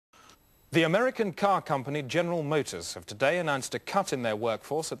The American car company General Motors have today announced a cut in their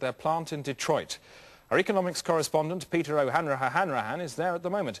workforce at their plant in Detroit. Our economics correspondent Peter O'Hanrahan is there at the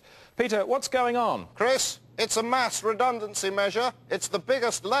moment. Peter, what's going on? Chris, it's a mass redundancy measure. It's the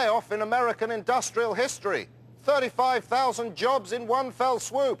biggest layoff in American industrial history. 35,000 jobs in one fell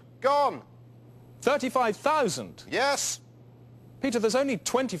swoop. Gone. 35,000? Yes. Peter, there's only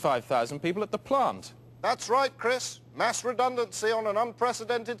 25,000 people at the plant. That's right, Chris. Mass redundancy on an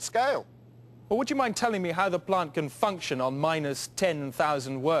unprecedented scale. Well, would you mind telling me how the plant can function on minus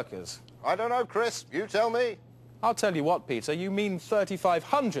 10,000 workers? I don't know, Chris. You tell me. I'll tell you what, Peter, you mean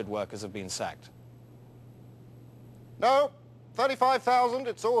 3,500 workers have been sacked? No, 35,000.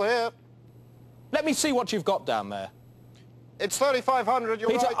 It's all here. Let me see what you've got down there. It's 3,500. You're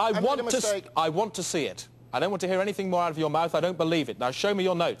Peter, right. I made a mistake. want to see it. I don't want to hear anything more out of your mouth. I don't believe it. Now show me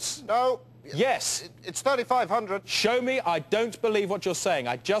your notes. No. Yes. It's 3,500. Show me. I don't believe what you're saying.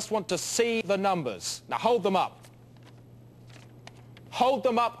 I just want to see the numbers. Now hold them up. Hold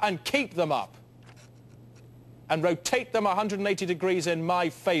them up and keep them up. And rotate them 180 degrees in my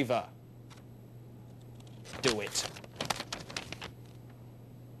favour. Do it.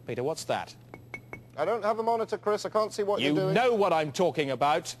 Peter, what's that? I don't have a monitor, Chris. I can't see what you're doing. You know what I'm talking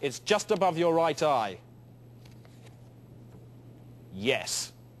about. It's just above your right eye.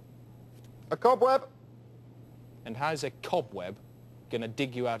 Yes. A cobweb? And how's a cobweb going to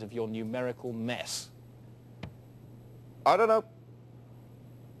dig you out of your numerical mess? I don't know.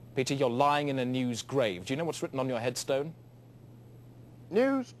 Peter, you're lying in a news grave. Do you know what's written on your headstone?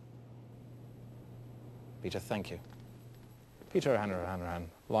 News? Peter, thank you. Peter O'Hanrahan,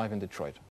 live in Detroit.